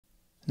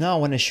Now I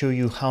want to show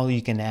you how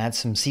you can add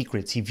some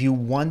secrets. If you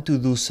want to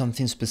do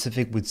something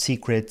specific with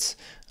secrets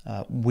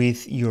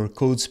with your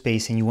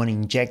Codespace and you want to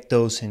inject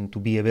those and to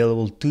be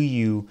available to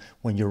you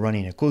when you're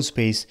running a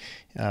Codespace,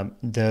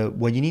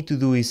 what you need to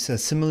do is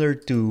similar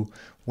to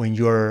when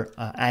you're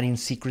adding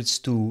secrets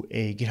to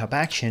a GitHub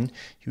action.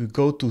 You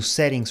go to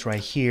settings right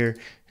here,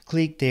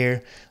 click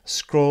there,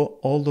 scroll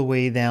all the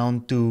way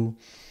down to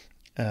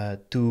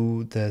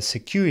the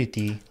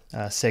security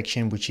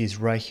section, which is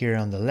right here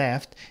on the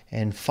left,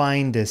 and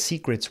find the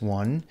secrets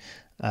one,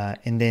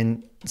 and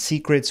then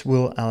secrets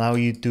will allow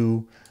you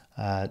to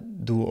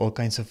do all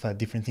kinds of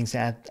different things,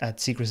 add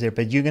secrets there,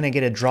 but you're gonna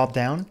get a drop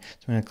down.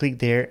 So I'm gonna click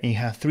there and you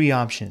have three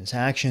options: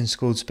 actions,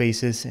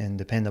 Codespaces, and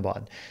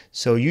Dependabot.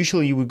 So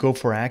usually you would go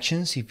for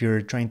actions if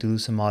you're trying to do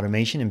some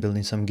automation and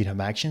building some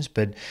GitHub actions,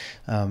 but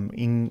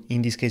in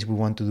this case we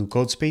want to do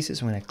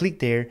Codespaces. I'm gonna click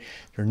there.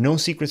 There are no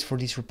secrets for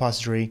this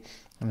repository.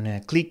 I'm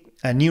gonna click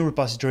a new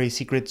repository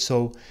secret.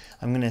 So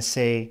I'm gonna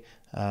say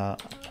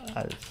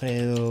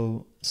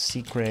Alfredo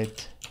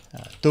secret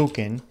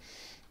token,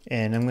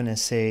 and I'm gonna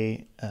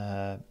say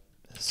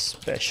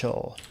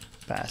special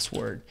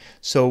password.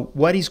 So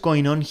what is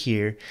going on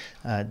here?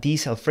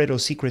 This Alfredo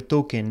secret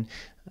token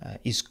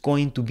is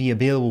going to be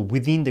available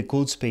within the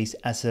Codespace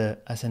as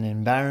an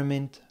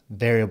environment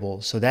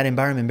variable. So that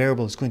environment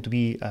variable is going to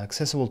be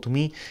accessible to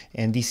me,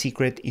 and this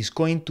secret is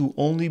going to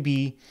only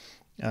be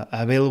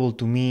available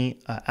to me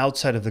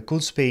outside of the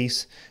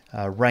Codespace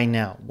right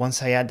now.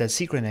 Once I add that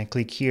secret and I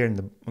click here in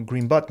the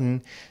green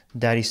button,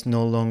 that is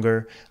no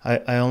longer,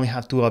 I only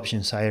have two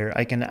options: either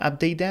I can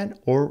update that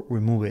or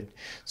remove it.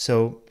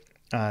 So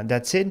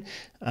that's it.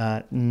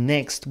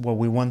 Next, what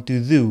we want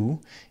to do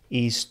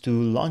is to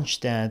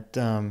launch that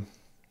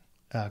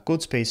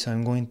Codespace. So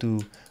I'm going to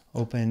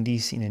open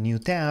this in a new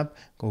tab,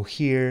 go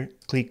here,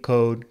 click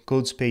code,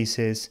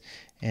 Codespaces,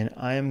 and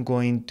I am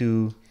going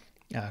to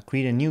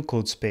create a new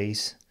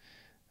Codespace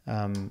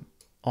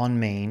on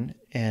main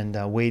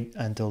and wait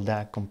until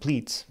that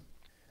completes.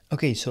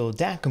 Okay, so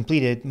that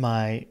completed.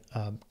 My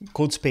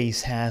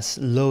Codespace has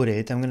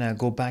loaded. I'm gonna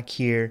go back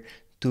here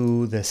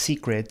to the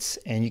secrets,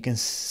 and you can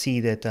see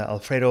that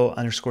Alfredo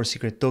underscore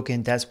secret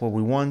token, that's what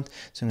we want.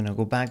 So I'm gonna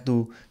go back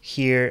to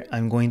here.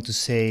 I'm going to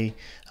say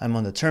I'm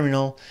on the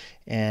terminal,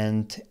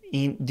 and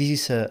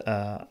this is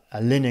a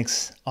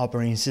Linux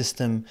operating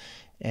system,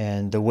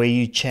 and the way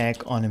you check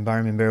on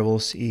environment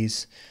variables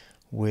is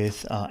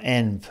with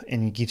env,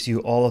 and it gives you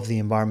all of the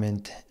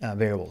environment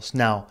variables.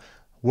 Now,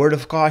 word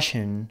of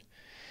caution: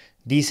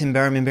 this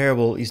environment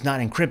variable is not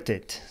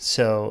encrypted.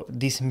 So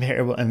this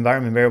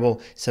environment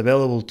variable is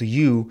available to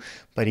you,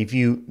 but if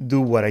you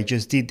do what I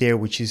just did there,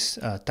 which is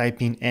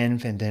type in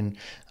env and then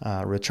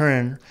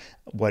return,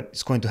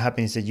 what's going to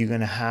happen is that you're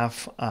going to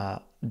have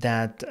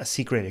that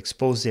secret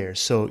exposed there.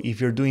 So if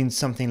you're doing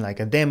something like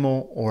a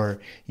demo or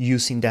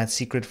using that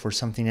secret for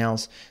something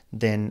else,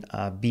 then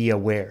be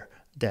aware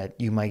that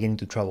you might get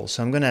into trouble.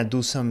 So I'm going to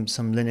do some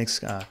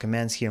Linux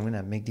commands here. I'm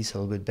going to make this a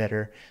little bit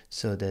better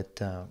so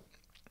that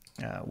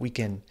we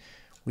can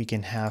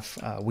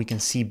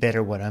see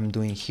better what I'm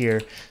doing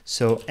here.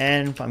 So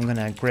env, I'm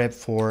gonna grep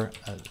for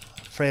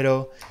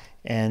Alfredo,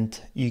 and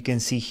you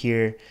can see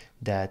here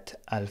that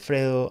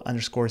Alfredo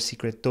underscore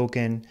secret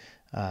token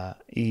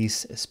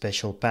is a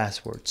special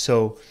password.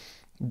 So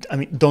I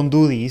mean, don't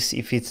do this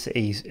if it's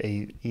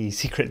a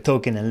secret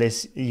token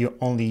unless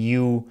only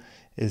you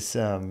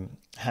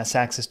has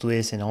access to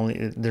this, and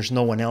only there's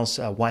no one else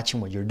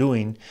watching what you're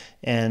doing,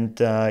 and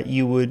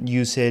you would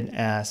use it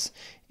as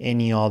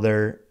any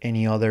other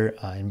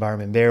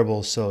environment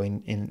variable. So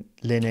in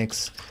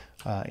Linux,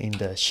 in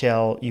the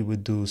shell, you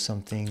would do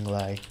something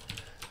like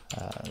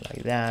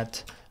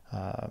that.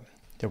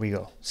 There we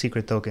go,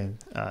 secret token,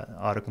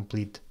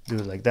 autocomplete, do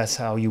it like that's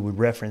how you would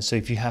reference. So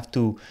if you have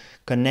to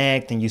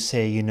connect and you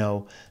say, you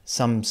know,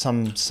 some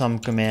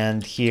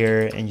command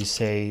here, and you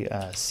say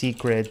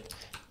secret,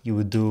 you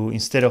would do,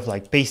 instead of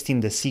like pasting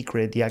the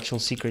secret, the actual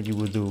secret, you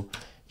would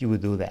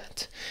do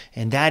that.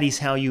 And that is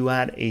how you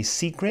add a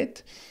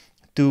secret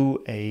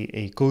to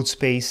a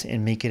Codespace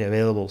and make it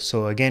available.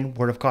 So again,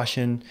 word of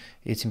caution,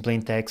 it's in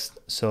plain text,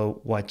 so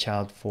watch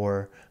out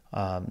for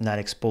not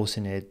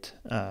exposing it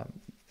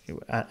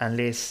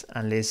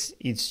unless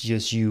it's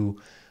just you,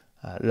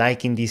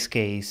 like in this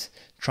case,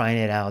 trying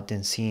it out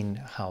and seeing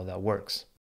how that works.